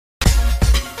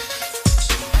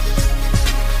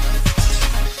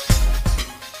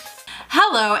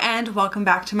Hello and welcome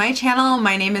back to my channel.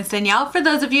 My name is Danielle. For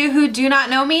those of you who do not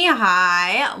know me,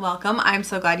 hi, welcome. I'm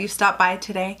so glad you stopped by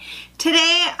today.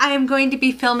 Today I am going to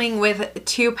be filming with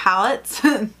two palettes.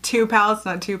 Two palettes,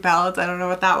 not two palettes. I don't know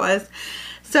what that was.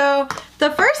 So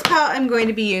the first palette I'm going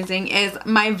to be using is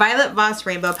my Violet Voss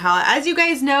Rainbow palette. As you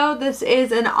guys know, this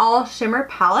is an all shimmer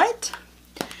palette.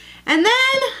 And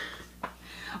then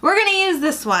we're going to use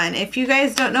this one. If you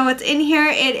guys don't know what's in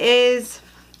here,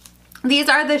 these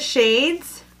are the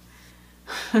shades.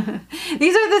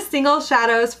 These are the single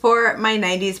shadows for my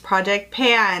 90s project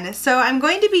pan. So I'm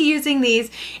going to be using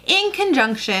these in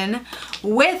conjunction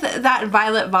with that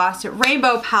Violet Voss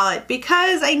Rainbow palette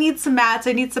because I need some mattes,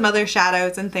 I need some other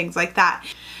shadows and things like that.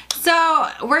 So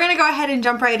we're gonna go ahead and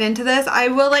jump right into this. I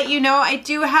will let you know I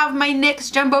do have my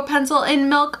NYX Jumbo Pencil in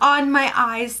Milk on my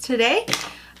eyes today.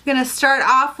 I'm gonna start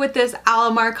off with this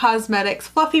Alamar Cosmetics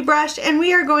fluffy brush, and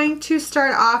we are going to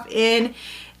start off in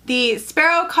the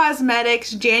Sparrow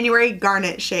Cosmetics January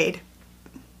Garnet shade.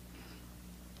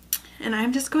 And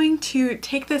I'm just going to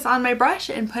take this on my brush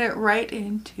and put it right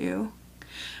into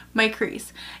my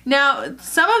crease. Now,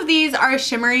 some of these are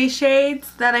shimmery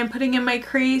shades that I'm putting in my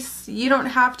crease. You don't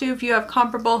have to. If you have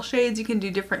comparable shades, you can do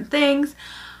different things.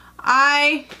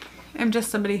 I am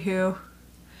just somebody who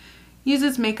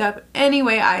uses makeup any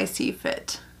way I see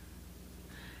fit.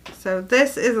 So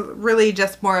this is really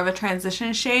just more of a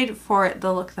transition shade for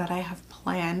the look that I have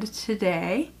planned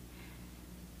today,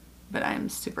 but I'm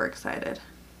super excited.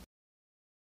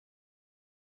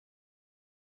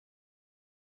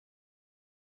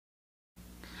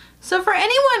 So for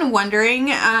anyone wondering,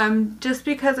 just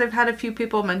because I've had a few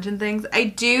people mention things,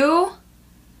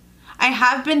 I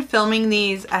have been filming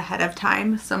these ahead of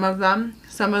time, some of them.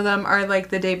 Some of them are like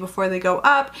the day before they go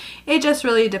up. It just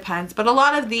really depends. But a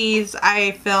lot of these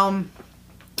I film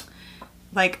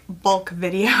like bulk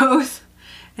videos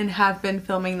and have been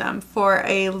filming them for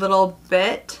a little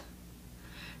bit.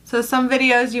 So some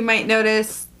videos you might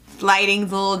notice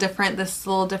lighting's a little different, this is a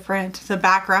little different, the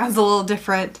background's a little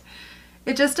different.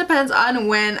 It just depends on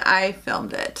when I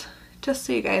filmed it, just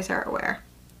so you guys are aware.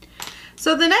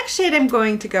 So the next shade I'm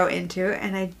going to go into,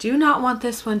 and I do not want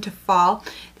this one to fall,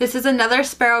 this is another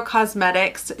Sparrow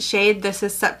Cosmetics shade. This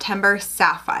is September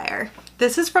Sapphire.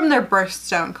 This is from their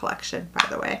Birthstone collection, by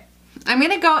the way. I'm going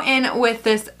to go in with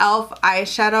this e.l.f.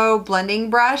 eyeshadow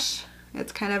blending brush.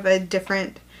 It's kind of a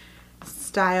different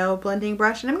style blending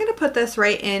brush, and I'm going to put this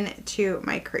right into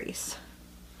my crease.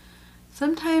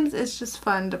 Sometimes it's just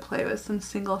fun to play with some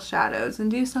single shadows and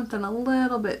do something a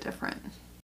little bit different.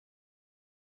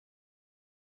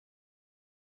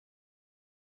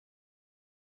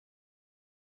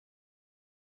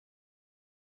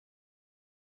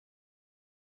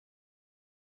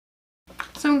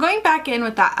 So I'm going back in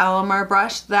with that Alamar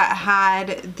brush that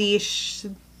had the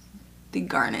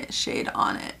Garnet shade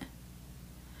on it.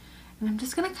 And I'm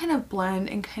just going to kind of blend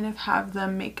and kind of have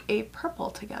them make a purple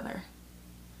together.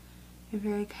 A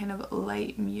very kind of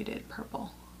light muted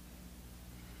purple.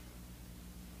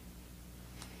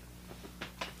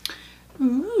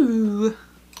 Ooh.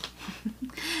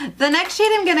 The next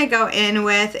shade I'm going to go in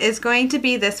with is going to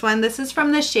be this one. This is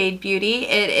from the shade Beauty.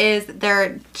 It is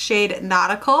their shade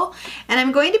Nautical. And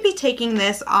I'm going to be taking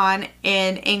this on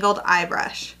an angled eye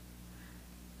brush.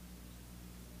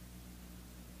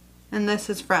 And this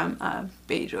is from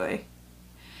Bayjoy.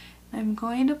 I'm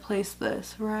going to place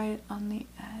this right on the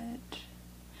edge.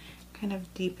 Kind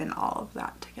of deepen all of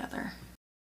that together.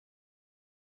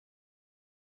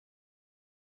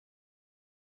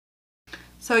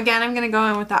 So again, I'm going to go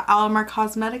in with that Alamar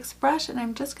Cosmetics brush, and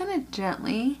I'm just going to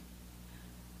gently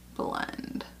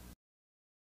blend.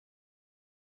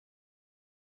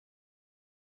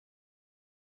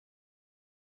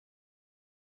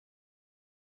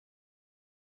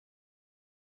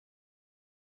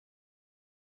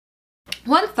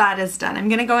 Once that is done, I'm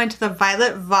going to go into the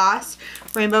Violet Voss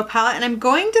Rainbow palette, and I'm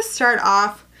going to start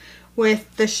off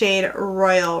with the shade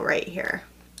Royal right here.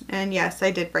 And yes,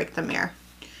 I did break the mirror.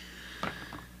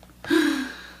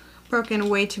 Broken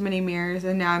way too many mirrors,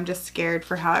 and now I'm just scared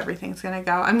for how everything's gonna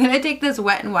go. I'm gonna take this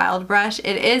Wet n Wild brush.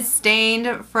 It is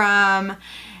stained from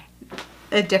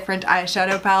a different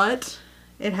eyeshadow palette.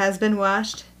 It has been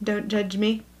washed. Don't judge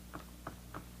me.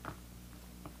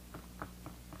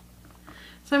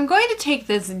 So I'm going to take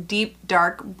this deep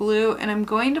dark blue, and I'm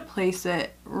going to place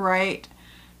it right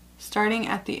starting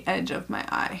at the edge of my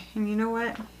eye. And you know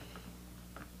what? I'm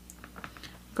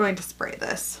going to spray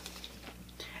this.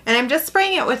 And I'm just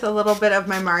spraying it with a little bit of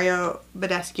my Mario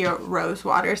Badescu Rose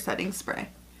Water Setting Spray.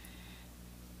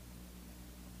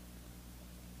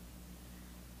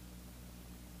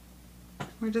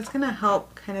 We're just going to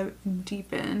help kind of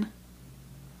deepen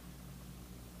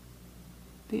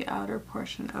the outer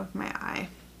portion of my eye.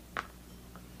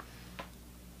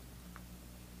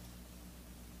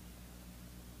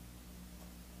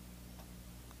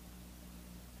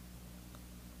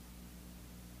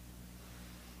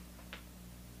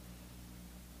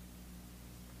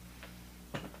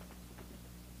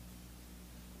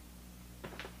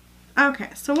 Okay,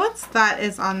 so once that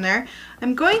is on there,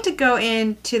 I'm going to go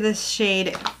into the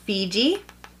shade Fiji,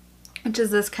 which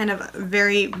is this kind of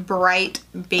very bright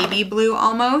baby blue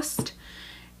almost.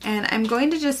 And I'm going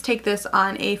to just take this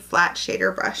on a flat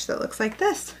shader brush that looks like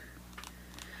this.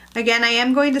 Again, I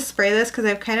am going to spray this because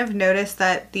I've kind of noticed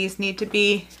that these need to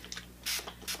be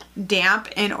damp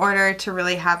in order to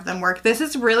really have them work. This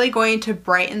is really going to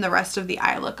brighten the rest of the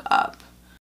eye look up.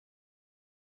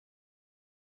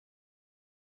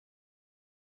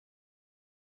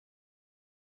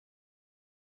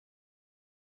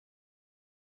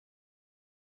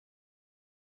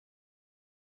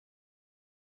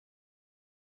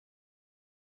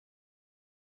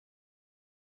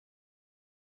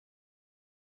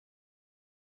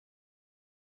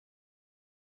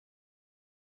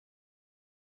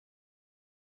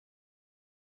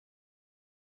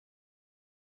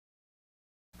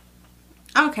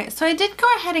 Okay, so I did go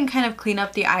ahead and kind of clean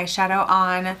up the eyeshadow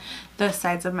on the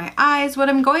sides of my eyes. What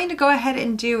I'm going to go ahead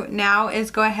and do now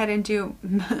is what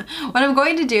I'm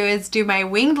going to do is do my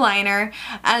winged liner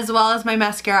as well as my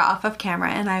mascara off of camera,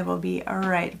 and I will be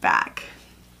right back.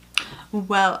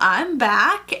 Well, I'm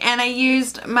back, and I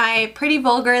used my Pretty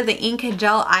Vulgar the Ink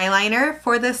Gel eyeliner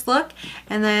for this look,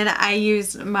 and then I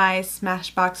used my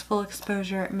Smashbox Full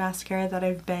Exposure mascara that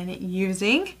I've been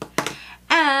using.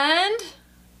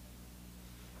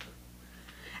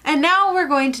 And now we're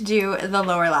going to do the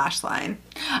lower lash line.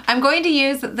 I'm going to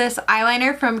use this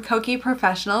eyeliner from Kokie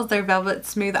Professionals, their Velvet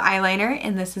Smooth eyeliner,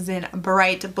 and this is in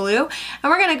bright blue.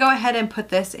 And we're going to go ahead and put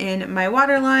this in my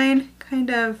waterline, kind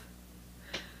of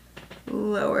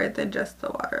lower than just the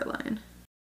waterline.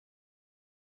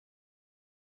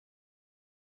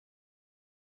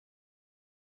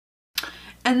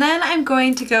 And then I'm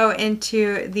going to go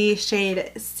into the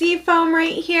shade Seafoam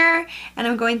right here, and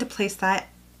I'm going to place that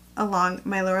along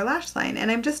my lower lash line,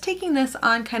 and I'm just taking this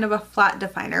on kind of a flat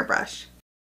definer brush.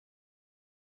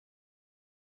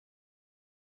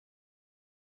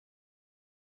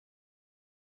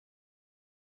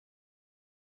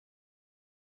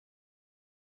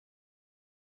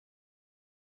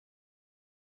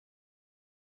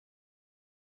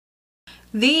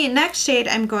 The next shade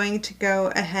I'm going to go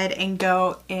ahead and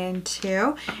go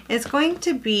into is going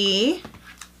to be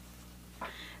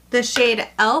the shade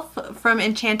Elf from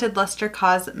Enchanted Lustre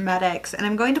Cosmetics, and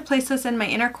I'm going to place this in my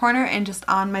inner corner and just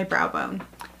on my brow bone.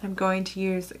 I'm going to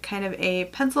use kind of a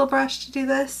pencil brush to do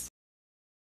this.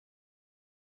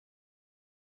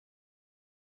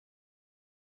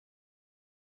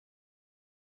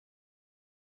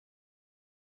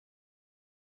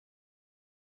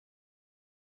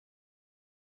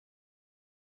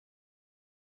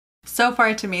 So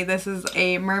far to me, this is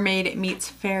a mermaid meets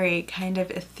fairy, kind of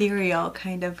ethereal,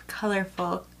 kind of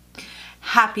colorful,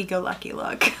 happy-go-lucky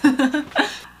look.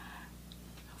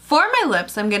 For my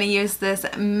lips, I'm going to use this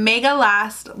Mega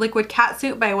Last Liquid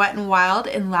Catsuit by Wet n Wild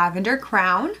in Lavender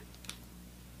Crown.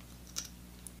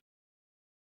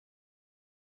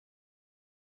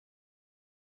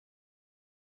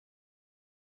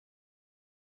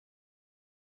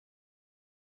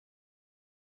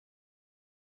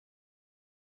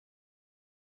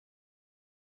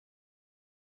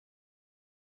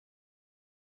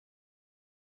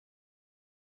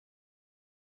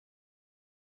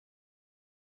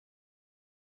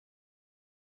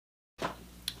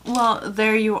 Well,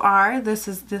 there you are. This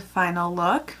is the final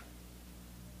look.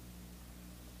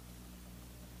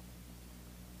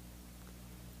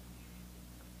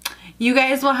 You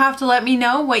guys will have to let me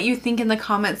know what you think in the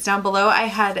comments down below. I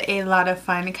had a lot of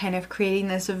fun kind of creating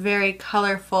this very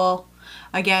colorful,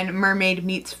 again, mermaid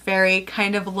meets fairy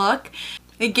kind of look.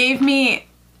 It gave me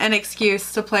an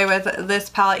excuse to play with this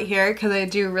palette here because I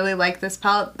do really like this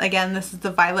palette. Again, this is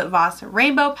the Violet Voss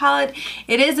Rainbow palette.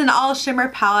 It is an all shimmer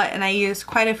palette, and I used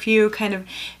quite a few kind of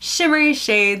shimmery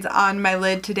shades on my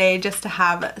lid today just to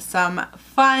have some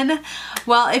fun.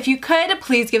 Well, if you could,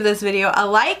 please give this video a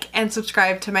like and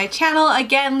subscribe to my channel.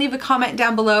 Again, leave a comment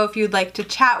down below if you'd like to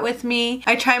chat with me.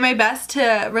 I try my best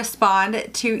to respond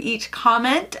to each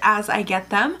comment as I get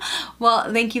them.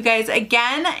 Well, thank you guys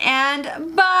again,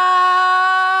 and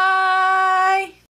bye!